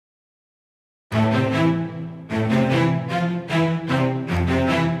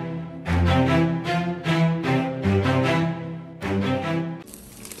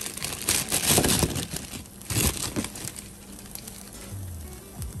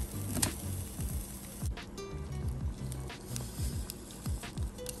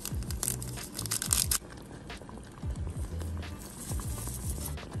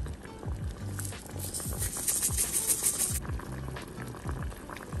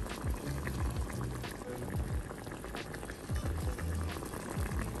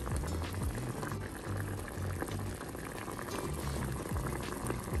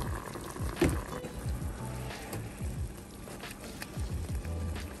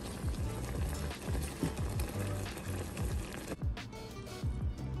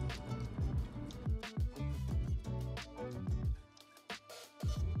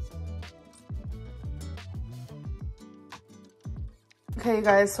Okay, you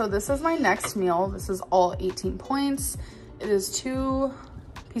guys, so this is my next meal. This is all 18 points. It is 2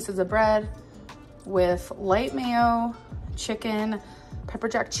 pieces of bread with light mayo, chicken, pepper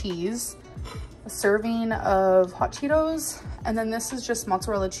jack cheese, a serving of hot Cheetos, and then this is just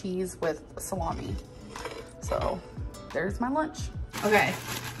mozzarella cheese with salami. So there's my lunch. Okay,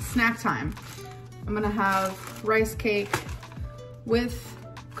 snack time. I'm gonna have rice cake with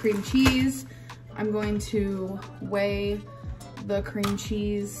cream cheese. I'm going to weigh the cream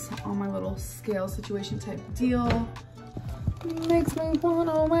cheese on my little scale situation type deal. Makes me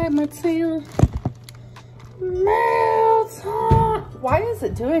wanna wag my tail. Melt on. Why is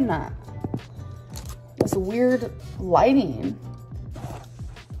it doing that? This weird lighting.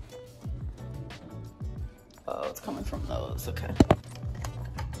 Oh, it's coming from those, okay.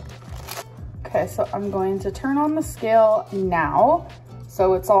 Okay, so I'm going to turn on the scale now,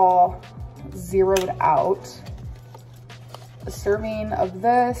 so it's all zeroed out. The serving of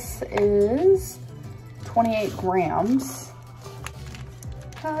this is 28 grams.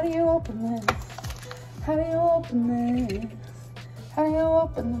 How do you open this? How do you open this? How do you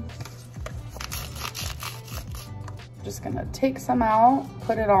open this? Just gonna take some out,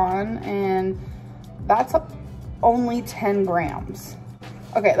 put it on, and that's only 10 grams.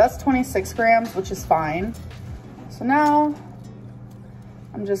 Okay, that's 26 grams, which is fine. So now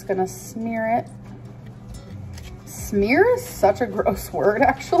I'm just gonna smear it. Smear is such a gross word,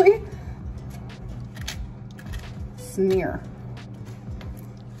 actually. Smear.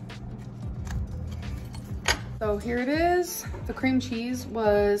 So here it is. The cream cheese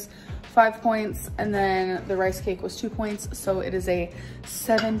was 5 points, and then the rice cake was 2 points. So it is a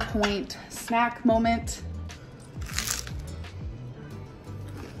 7-point snack moment.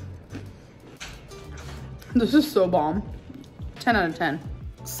 This is so bomb. 10 out of 10.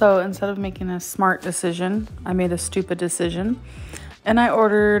 So instead of making a smart decision, I made a stupid decision, and I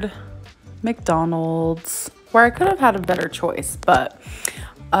ordered McDonald's, where I could have had a better choice, but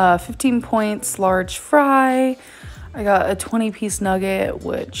 15 points large fry. I got a 20-piece nugget,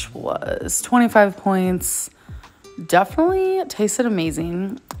 which was 25 points. Definitely tasted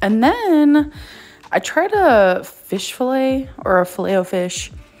amazing. And then I tried a fish fillet, or a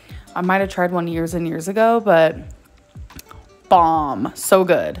Filet-O-Fish. I might have tried one years and years ago, but bomb. So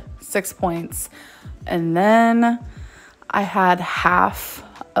good. 6 points. And then I had half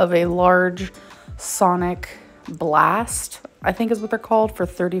of a large Sonic Blast, I think is what they're called, for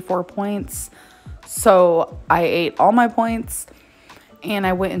 34 points. So I ate all my points, and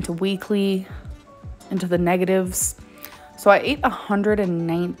I went into weekly, into the negatives. So I ate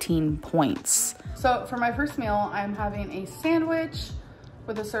 119 points. So for my first meal, I'm having a sandwich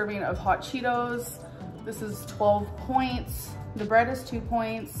with a serving of hot Cheetos. This is 12 points. The bread is 2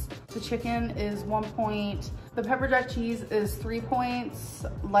 points. The chicken is 1 point. The pepper jack cheese is 3 points.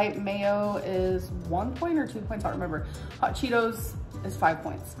 Light mayo is 1 point or 2 points, I don't remember. Hot Cheetos is 5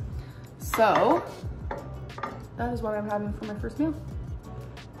 points. So that is what I'm having for my first meal.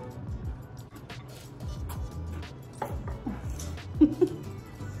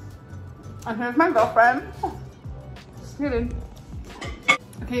 And here's my girlfriend. Just kidding.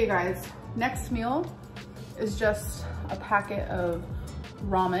 Okay, you guys, next meal is just a packet of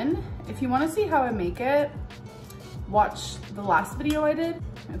ramen. If you want to see how I make it, watch the last video I did.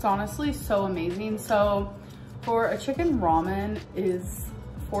 It's honestly so amazing. So for a chicken ramen is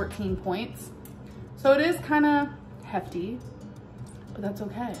 14 points. So it is kind of hefty, but that's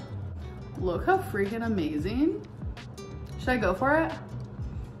okay. Look how freaking amazing. Should I go for it?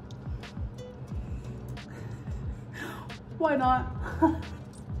 Why not?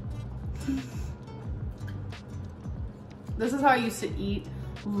 This is how I used to eat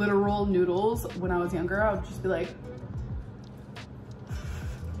literal noodles when I was younger. I would just be like,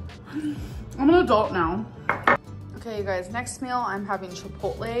 I'm an adult now. Okay, you guys, next meal, I'm having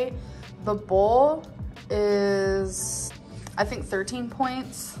Chipotle. The bowl is, I think, 13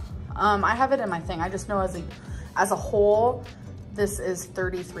 points. I have it in my thing. I just know as a whole, this is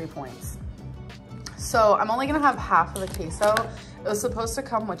 33 points. So I'm only gonna have half of the queso. It was supposed to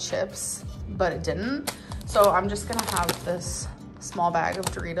come with chips, but it didn't. So I'm just gonna have this small bag of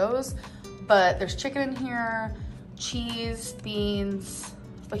Doritos, but there's chicken in here, cheese, beans,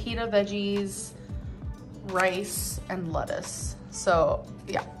 fajita veggies, rice, and lettuce. So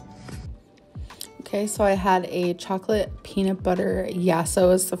yeah. Okay, so I had a chocolate peanut butter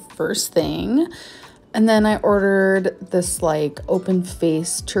yasso as the first thing. And then I ordered this like open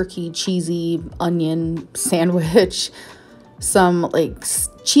face turkey cheesy onion sandwich, some like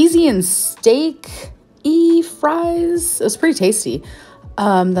cheesy and steak-y fries. It was pretty tasty.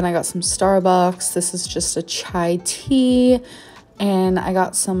 Then I got some Starbucks. This is just a chai tea. And I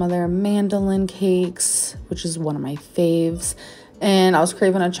got some of their mandolin cakes, which is one of my faves. And I was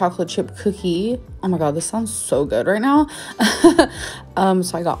craving a chocolate chip cookie. Oh my God, this sounds so good right now.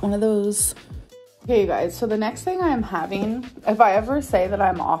 So I got one of those. Okay, you guys, so the next thing I'm having, if I ever say that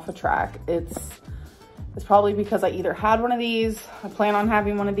I'm off a track, it's probably because I either had one of these, I plan on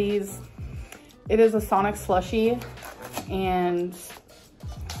having one of these. It is a Sonic slushie, and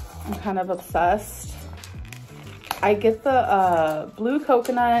I'm kind of obsessed. I get the blue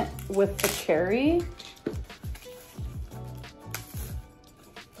coconut with the cherry.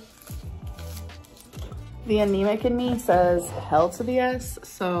 The anemic in me says hell to the yes,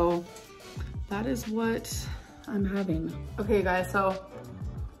 so that is what I'm having. Okay guys, so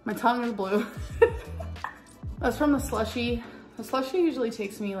my tongue is blue. That's from the slushie. The slushie usually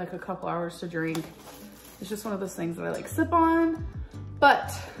takes me like a couple hours to drink. It's just one of those things that I like sip on.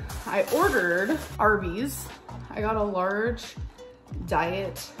 But I ordered Arby's. I got a large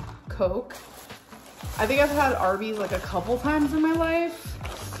Diet Coke. I think I've had Arby's like a couple times in my life.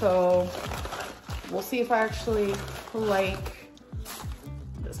 So we'll see if I actually like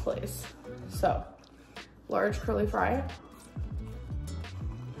this place. So, large curly fry.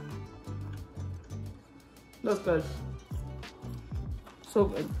 That's good. So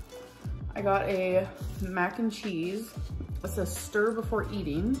good. I got a mac and cheese. It says stir before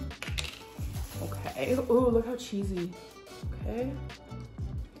eating. Okay. Oh, look how cheesy. Okay.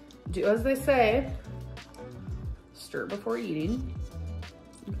 Do as they say. Stir before eating.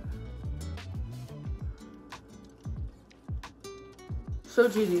 So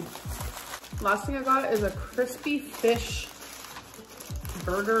cheesy. Last thing I got is a crispy fish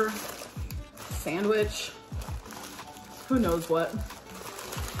burger sandwich. Who knows what.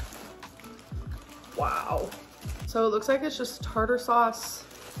 Wow. So it looks like it's just tartar sauce,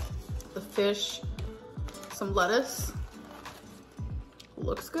 the fish, some lettuce.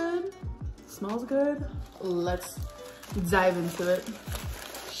 Looks good, smells good. Let's dive into it,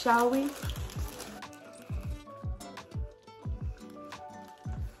 shall we?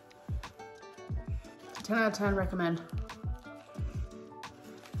 Ten out of 10 recommend.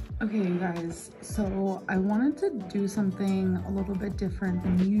 Okay, you guys, so I wanted to do something a little bit different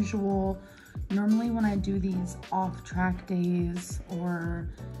than usual. Normally when I do these off-track days, or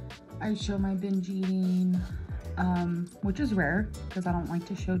I show my binge eating, which is rare because I don't like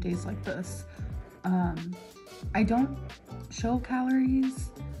to show days like this. I don't show calories,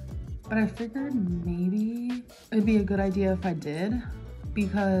 but I figured maybe it'd be a good idea if I did,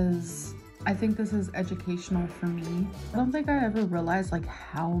 because I think this is educational for me. I don't think I ever realized like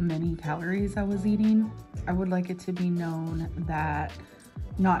how many calories I was eating. I would like it to be known that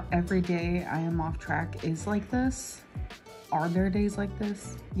not every day I am off track is like this. Are there days like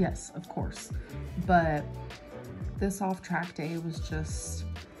this? Yes, of course. But this off track day was just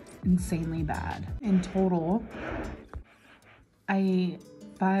insanely bad. In total, I ate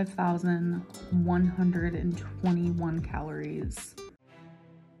 5,121 calories